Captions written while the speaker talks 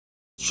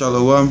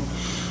Shalom.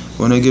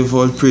 Want to give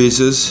all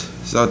praises.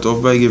 Start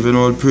off by giving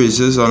all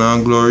praises, honor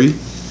and glory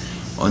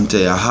unto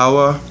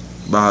Yahweh,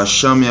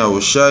 Bahasham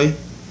Yahushai,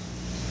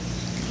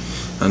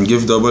 and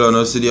give double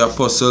honors to the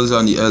apostles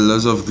and the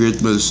elders of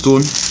Great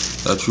Millstone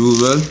that rule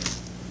well.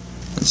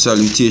 And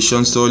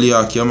salutations to all the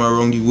Akim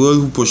around the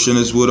world who pushing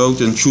his word out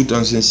in truth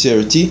and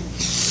sincerity.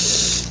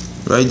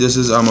 Right, this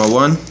is Amma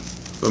 1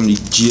 from the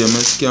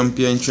GMS camp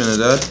here in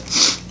Trinidad.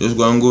 Just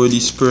go and go with the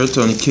spirit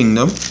on the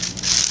kingdom.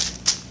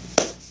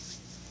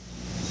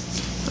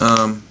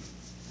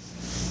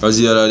 As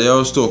the other day I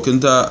was talking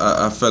to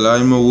a fella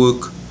in my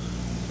work,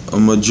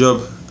 on my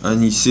job,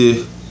 and he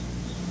say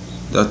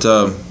that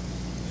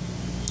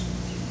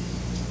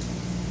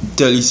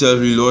tell yourself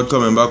the Lord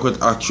coming back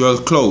with actual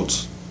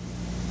clouds.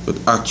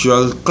 With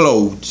actual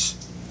clouds.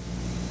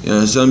 You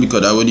understand?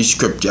 Because that's what the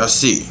scripture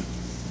say.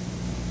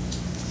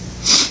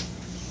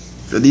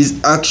 So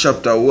this Acts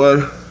chapter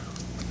 1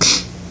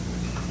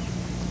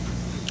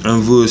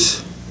 and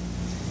verse.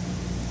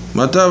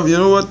 Matter, you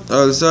know what?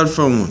 I'll start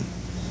from 1.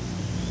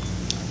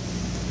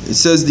 It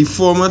says, the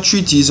former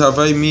treaties have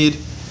I made,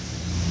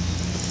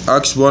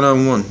 Acts 1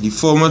 and 1. The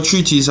former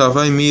treaties have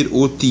I made,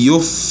 O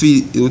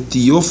Theophilus,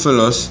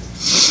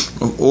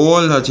 of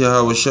all that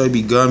Yahushua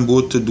began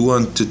both to do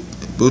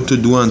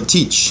and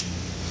teach,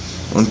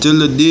 until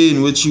the day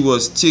in which he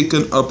was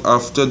taken up,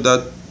 after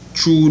that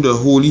through the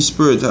Holy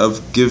Spirit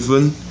had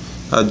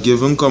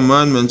given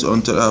commandments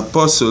unto the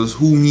apostles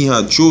whom he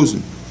had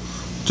chosen,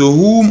 to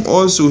whom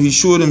also he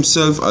showed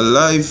himself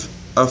alive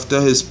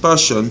after his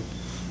passion,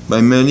 by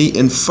many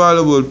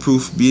infallible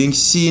proof, being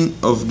seen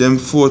of them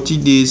 40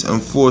 days and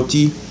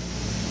 40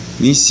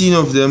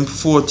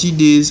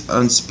 days,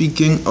 and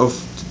speaking of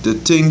the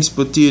things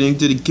pertaining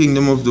to the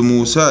kingdom of the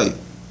Most High.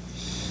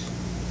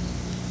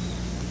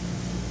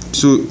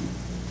 So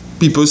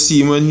people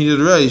see him when he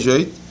did rise,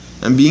 right?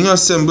 And being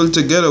assembled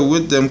together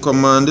with them,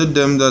 commanded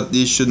them that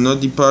they should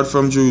not depart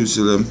from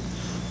Jerusalem,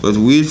 but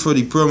wait for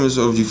the promise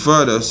of the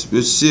fathers,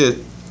 which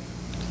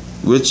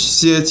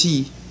saith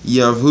he, Ye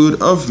have heard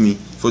of me.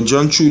 For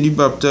John truly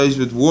baptized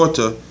with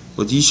water,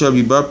 but he shall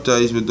be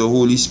baptized with the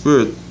Holy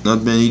Spirit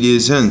not many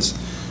days hence.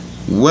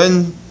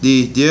 When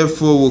they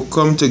therefore were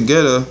come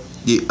together,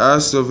 they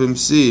asked of him,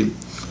 saying,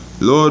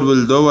 Lord,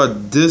 wilt thou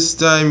at this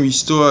time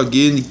restore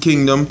again the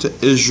kingdom to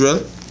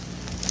Israel?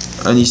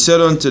 And he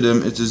said unto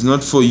them, It is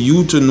not for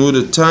you to know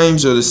the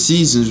times or the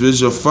seasons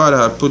which your Father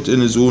hath put in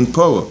his own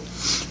power,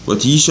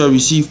 but ye shall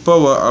receive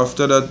power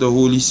after that the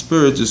Holy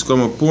Spirit is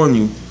come upon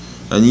you,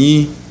 and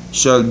ye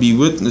shall be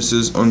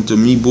witnesses unto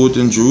me both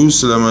in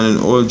Jerusalem and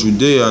in all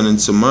Judea and in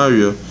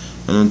Samaria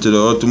and unto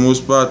the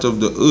uttermost part of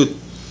the earth.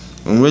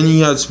 And when he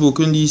had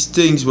spoken these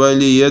things, while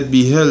they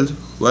beheld,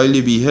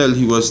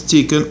 he was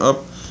taken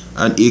up,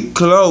 and a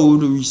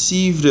cloud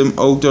received him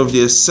out of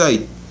their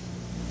sight.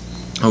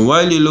 And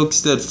while they looked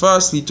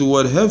steadfastly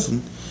toward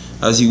heaven,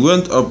 as he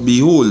went up,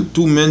 behold,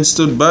 2 men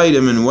stood by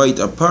them in white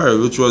apparel,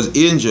 which was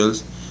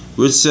angels,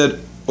 which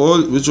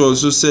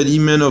also said, Ye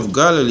men of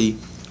Galilee,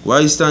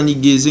 why stand ye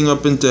gazing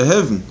up into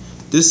heaven?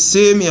 This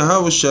same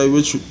Yahushua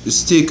which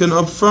is taken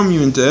up from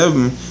you into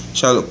heaven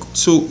shall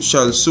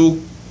so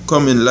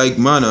come in like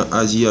manner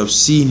as ye have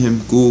seen him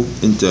go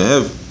into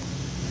heaven.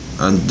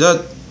 And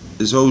that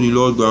is how the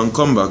Lord go and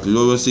come back. The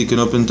Lord was taken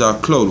up into a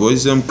cloud. What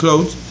is them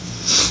clouds?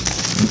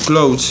 The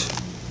clouds.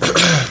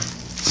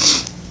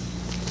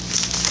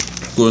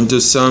 Going to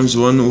Psalms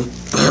 1.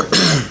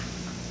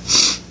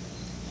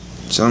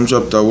 Psalm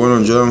chapter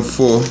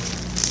 104.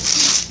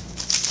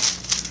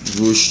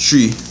 Verse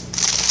 3,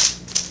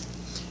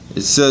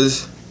 it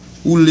says,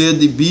 Who laid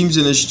the beams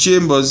in his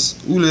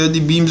chambers? Who laid the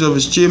beams of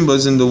his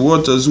chambers in the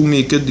waters? Who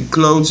maketh the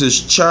clouds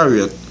his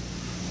chariot?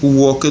 Who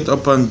walketh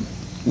upon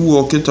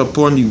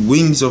the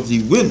wings of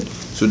the wind?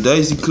 So that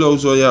is the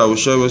clouds where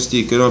Yahushua was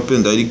taken up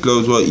in. That is the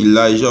clouds where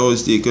Elijah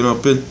was taken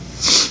up in.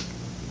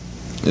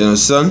 You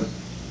understand?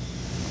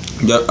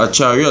 A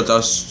chariot,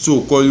 a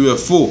so-called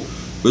UFO,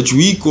 which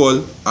we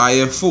call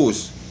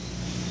UFO'S.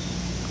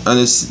 And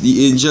it's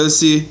the angels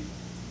say,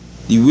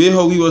 the way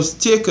how he was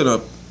taken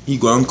up, he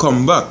go and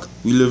come back.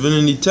 We living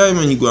in the time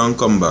when he go and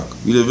come back.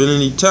 We living in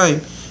the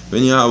time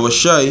when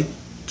Yahushua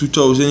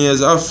 2,000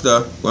 years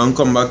after go and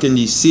come back in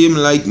the same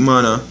like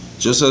manner,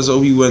 just as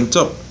how he went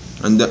up.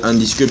 And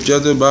the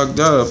scripture to back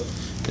that up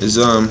is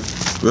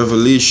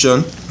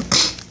Revelation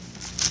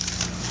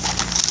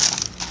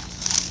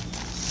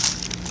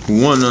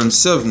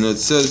 1:7. It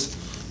says,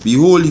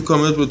 Behold, he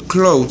cometh with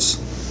clouds,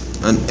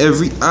 and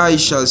every eye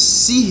shall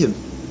see him.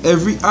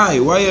 Every eye.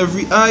 Why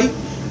every eye?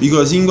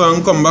 Because he go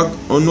and come back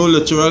on no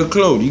literal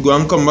cloud. He go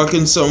and come back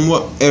in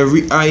somewhat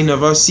every eye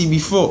never see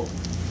before.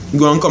 He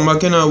go and come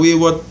back in a way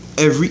what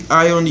every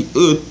eye on the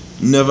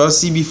earth never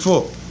see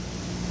before.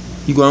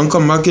 He go and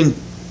come back in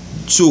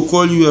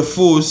so-called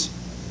UFO'S,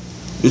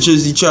 which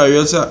is the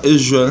chariots of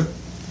Israel,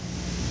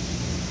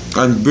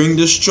 and bring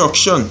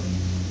destruction.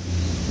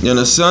 You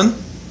understand?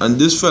 And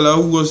this fella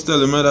who was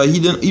telling me that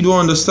he don't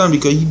understand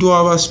because he don't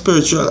have a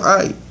spiritual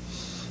eye.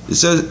 It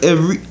says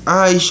every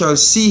eye shall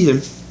see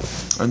him,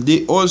 and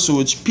they also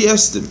which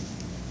pierced him.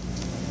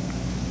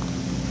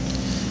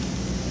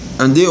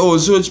 And they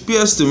also which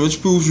pierced him,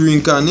 which proves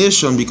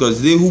reincarnation,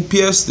 because they who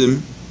pierced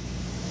him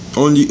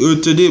on the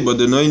earth today, but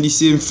they're not in the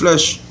same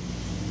flesh.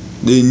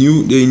 They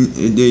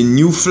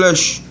new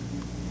flesh,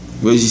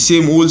 but it's the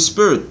same old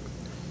spirit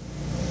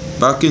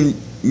back in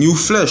new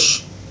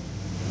flesh.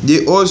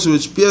 They also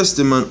which pierced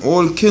him, and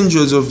all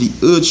kindreds of the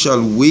earth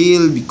shall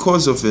wail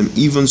because of him.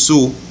 Even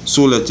so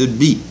let it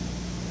be.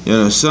 You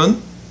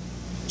understand?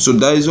 So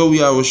that is how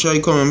we are Shai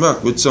coming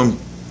back with some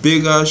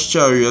big ass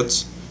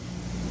chariots,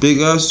 big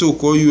ass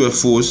so-called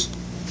UFOs,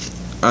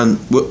 and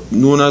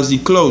known as the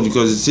clouds,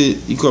 because it say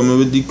he coming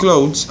with the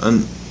clouds,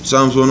 and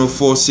Psalms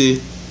 104 say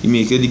he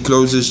make the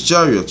clouds as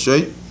chariots,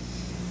 right?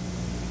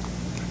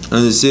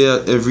 And they say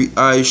that every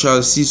eye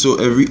shall see, so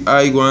every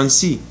eye go and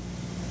see.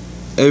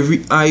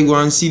 Every eye go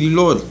and see the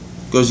Lord,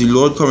 because the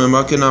Lord coming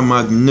back in a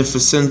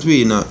magnificent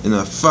way, in a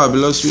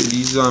fabulous way.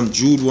 This is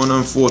Jude 1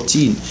 and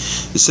 14.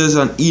 It says,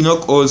 and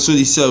Enoch also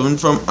the seventh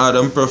from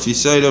Adam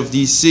prophesied of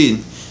these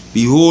saying,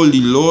 behold,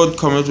 the Lord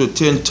cometh with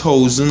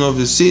 10,000 of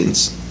his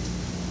saints.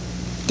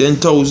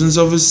 10,000s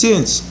of his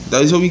saints.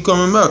 That is how we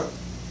coming back.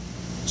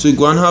 So we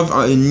go and have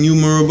an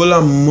innumerable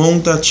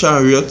amount of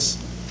chariots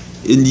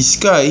in the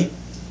sky,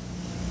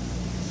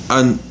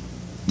 and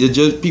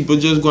people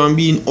just go and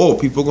be in awe.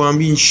 People go and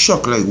be in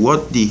shock, like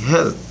what the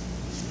hell?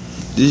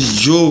 This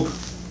Job.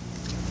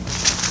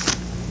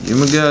 Let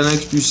me get an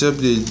next precept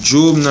there.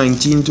 Job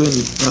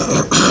 19:20.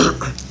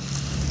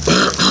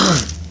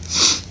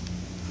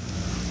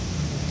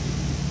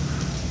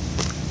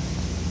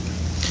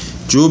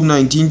 Job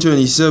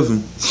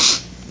 19:27.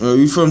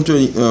 We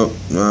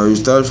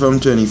start from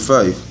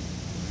 25.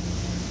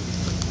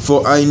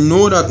 For I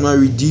know that my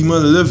Redeemer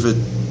liveth,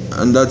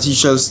 and that he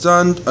shall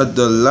stand at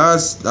the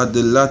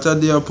latter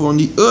day upon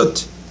the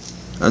earth.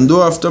 And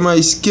though after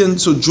my skin,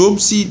 so Job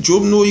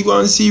know he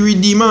gonna see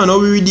Redeemer. Now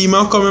we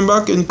Redeemer coming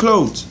back in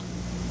clouds.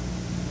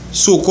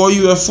 So-called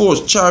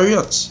UFOs,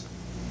 chariots.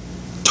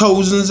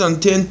 Thousands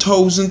and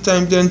 10,000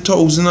 times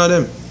 10,000 of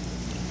them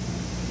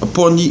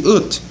upon the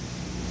earth.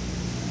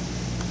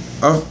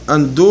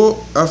 And though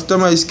after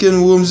my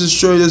skin worms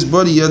destroy this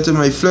body, yet in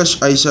my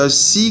flesh I shall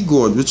see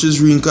God, which is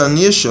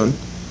reincarnation,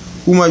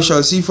 whom I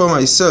shall see for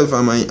myself,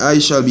 and my eye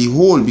shall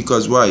behold.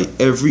 Because why?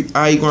 Every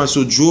eye going.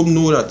 So Job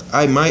know that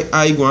my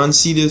eye go and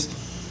see this,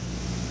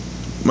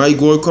 my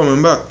God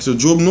coming back. So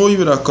Job know he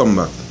would have come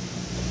back.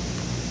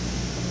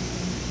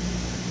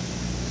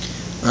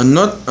 And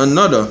not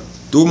another,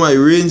 though my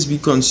reins be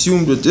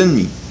consumed within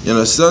me. You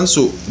understand?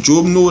 So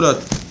Job know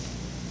that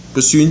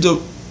pursuing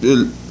to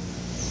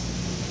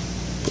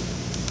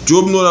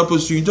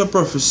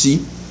prophecy,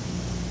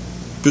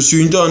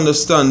 pursuing to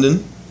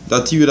understanding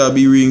that he would have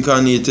be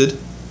reincarnated,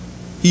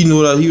 he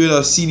know that he would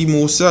have see the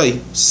Most High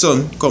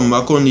Son come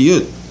back on the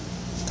earth,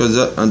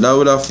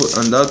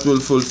 that will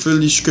fulfill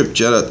the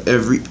scripture that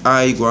every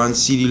eye go and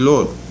see the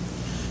Lord.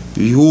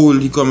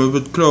 Behold, he cometh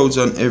with clouds,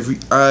 and every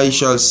eye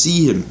shall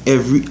see him.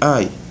 Every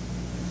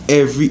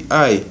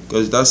eye,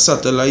 because that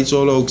satellites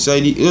all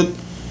outside the earth,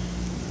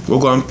 we're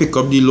going to pick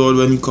up the Lord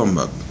when he come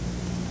back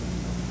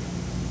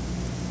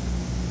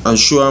and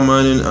show a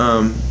man in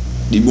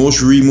the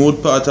most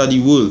remote part of the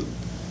world.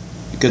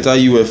 Get a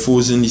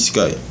UFOs in the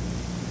sky,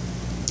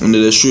 and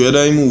they show you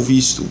that in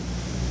movies too.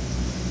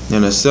 You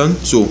understand?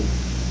 So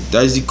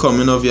that is the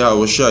coming of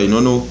Yahweh Shai. You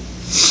don't know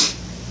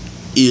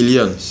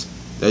aliens.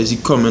 That is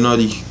the coming of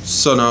the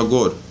Son of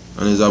God.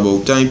 And it's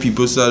about time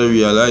people start to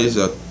realize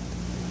that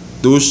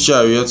those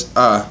chariots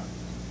the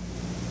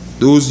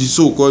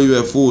so-called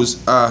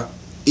UFOs are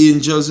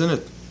angels in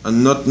it,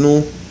 and not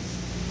no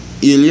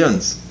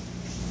aliens,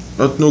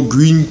 not no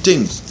green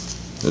things,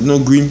 not no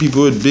green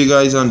people with big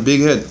eyes and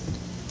big head,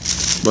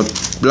 but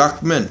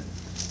black men,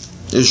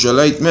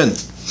 Israelite men.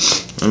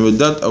 And with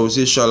that, I will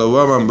say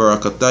Shalom and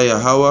Barakatah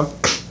Yahweh,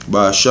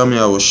 Ba'asham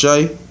Yahweh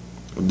Shai,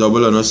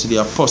 double honors to the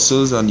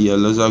apostles and the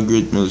elders of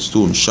Great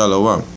Millstone. Shalom.